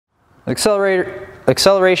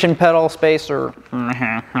Acceleration pedal spacer.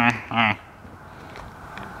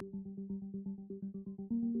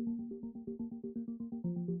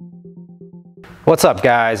 What's up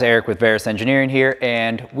guys, Eric with Verus Engineering here,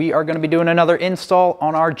 and we are going to be doing another install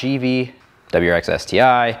on our GV WRX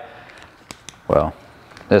STI. Well,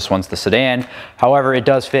 this one's the sedan. However, it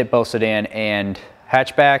does fit both sedan and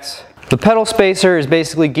hatchbacks. The pedal spacer is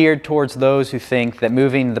basically geared towards those who think that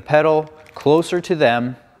moving the pedal closer to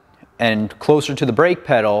them and closer to the brake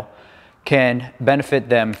pedal can benefit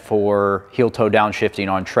them for heel-toe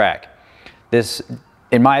downshifting on track. This,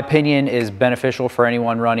 in my opinion, is beneficial for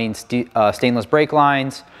anyone running stainless brake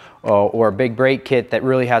lines or a big brake kit that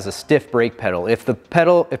really has a stiff brake pedal. If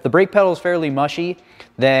the brake pedal is fairly mushy,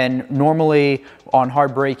 then normally on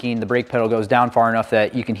hard braking, the brake pedal goes down far enough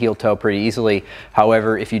that you can heel-toe pretty easily.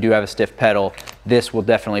 However, if you do have a stiff pedal, this will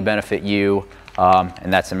definitely benefit you,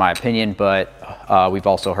 and that's in my opinion, but we've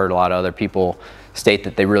also heard a lot of other people state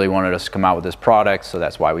that they really wanted us to come out with this product, so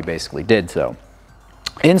that's why we basically did so.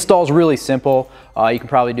 Install is really simple. You can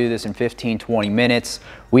probably do this in 15-20 minutes.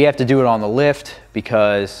 We have to do it on the lift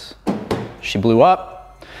because she blew up.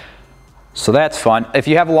 So that's fun. If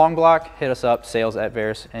you have a long block, hit us up,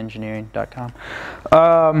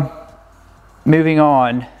 sales@verusengineering.com. Moving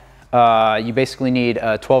on, you basically need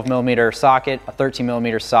a 12mm socket, a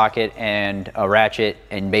 13mm socket, and a ratchet,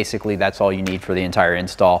 and basically that's all you need for the entire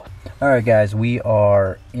install. Alright guys, we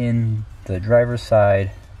are in the driver's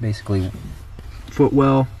side, basically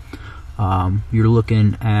footwell. You're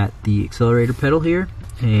looking at the accelerator pedal here,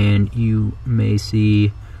 and you may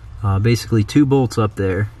see basically two bolts up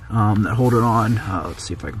there that hold it on. Let's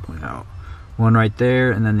see if I can point out. One right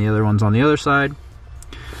there, and then the other one's on the other side.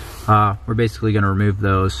 We're basically going to remove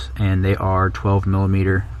those, and they are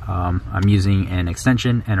 12mm. I'm using an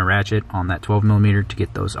extension and a ratchet on that 12mm to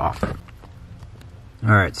get those off.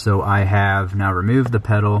 Alright, so I have now removed the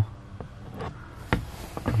pedal,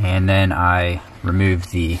 and then I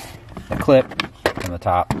removed the clip from the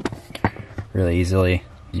top really easily.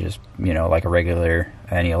 You just, like a regular,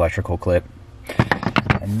 any electrical clip.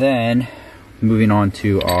 And then, moving on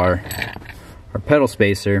to our pedal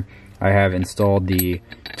spacer, I have installed the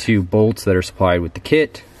two bolts that are supplied with the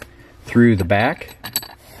kit through the back,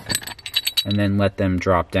 and then let them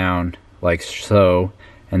drop down like so,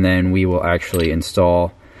 and then we will actually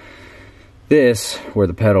install this where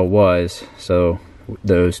the pedal was. So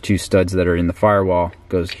those two studs that are in the firewall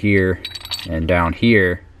goes here and down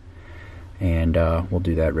here, and we'll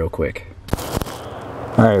do that real quick.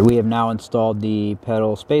 Alright, we have now installed the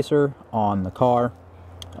pedal spacer on the car.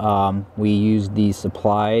 We used the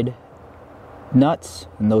supplied nuts,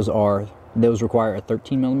 and those require a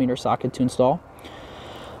 13mm socket to install.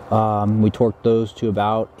 We torqued those to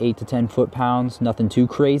about 8 to 10 foot-pounds, nothing too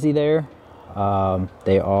crazy there.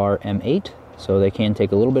 They are M8, so they can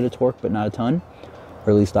take a little bit of torque, but not a ton,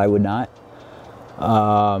 or at least I would not.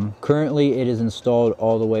 Currently it is installed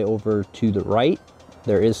all the way over to the right.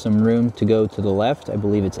 There is some room to go to the left. I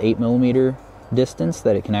believe it's 8mm distance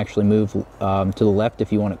that it can actually move to the left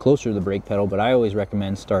if you want it closer to the brake pedal, but I always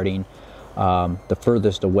recommend starting the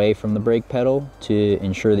furthest away from the brake pedal to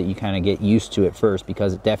ensure that you kind of get used to it first,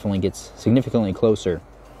 because it definitely gets significantly closer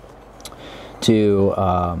to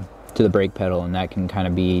the brake pedal, and that can kind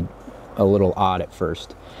of be a little odd at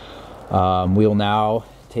first. We will now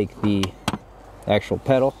take the actual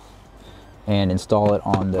pedal and install it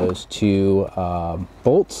on those two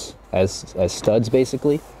bolts as studs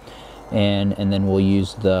basically, and then we'll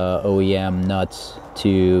use the OEM nuts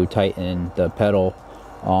to tighten the pedal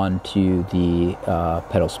onto the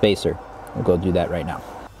pedal spacer. We'll go do that right now.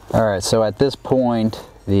 Alright, so at this point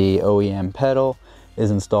the OEM pedal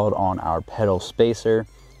is installed on our pedal spacer.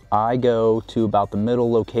 I go to about the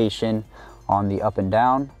middle location on the up and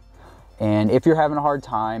down, and if you're having a hard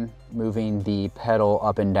time moving the pedal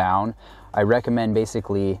up and down, I recommend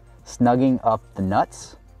basically snugging up the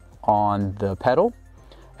nuts on the pedal,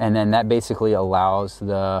 and then that basically allows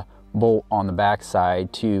the bolt on the back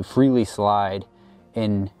side to freely slide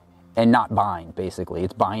in and not bind. Basically,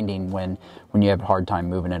 it's binding when you have a hard time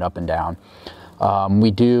moving it up and down.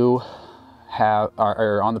 We do have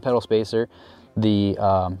on the pedal spacer, the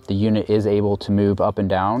unit is able to move up and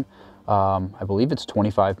down. I believe it's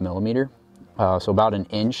 25mm, so about an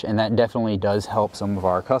inch, and that definitely does help some of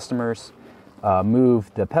our customers move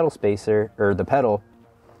the pedal spacer, or the pedal,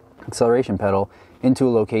 acceleration pedal, into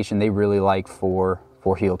a location they really like for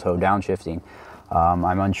heel-toe downshifting.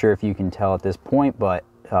 I'm unsure if you can tell at this point, but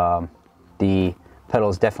the pedal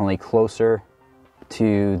is definitely closer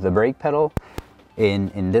to the brake pedal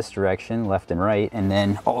in this direction, left and right, and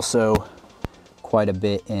then also quite a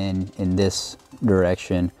bit in this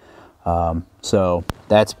direction. So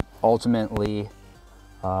that's ultimately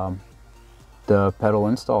the pedal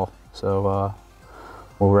install. So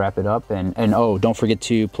we'll wrap it up, and oh, don't forget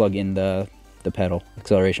to plug in the pedal,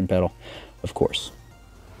 acceleration pedal, of course.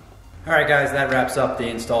 All right, guys, that wraps up the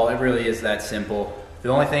install. It really is that simple. The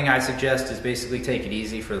only thing I suggest is basically take it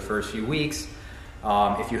easy for the first few weeks.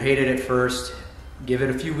 If you hate it at first, give it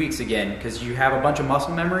a few weeks again, because you have a bunch of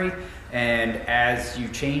muscle memory, and as you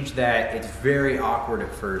change that, it's very awkward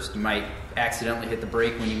at first. You might accidentally hit the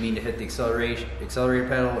brake when you mean to hit the accelerator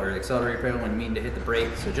pedal, or the accelerator pedal when you mean to hit the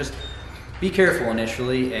brake. So just be careful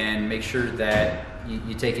initially and make sure that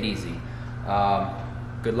you take it easy.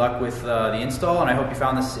 Good luck with the install, and I hope you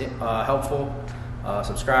found this helpful.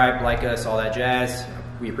 Subscribe, like us, all that jazz.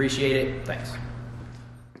 We appreciate it. Thanks.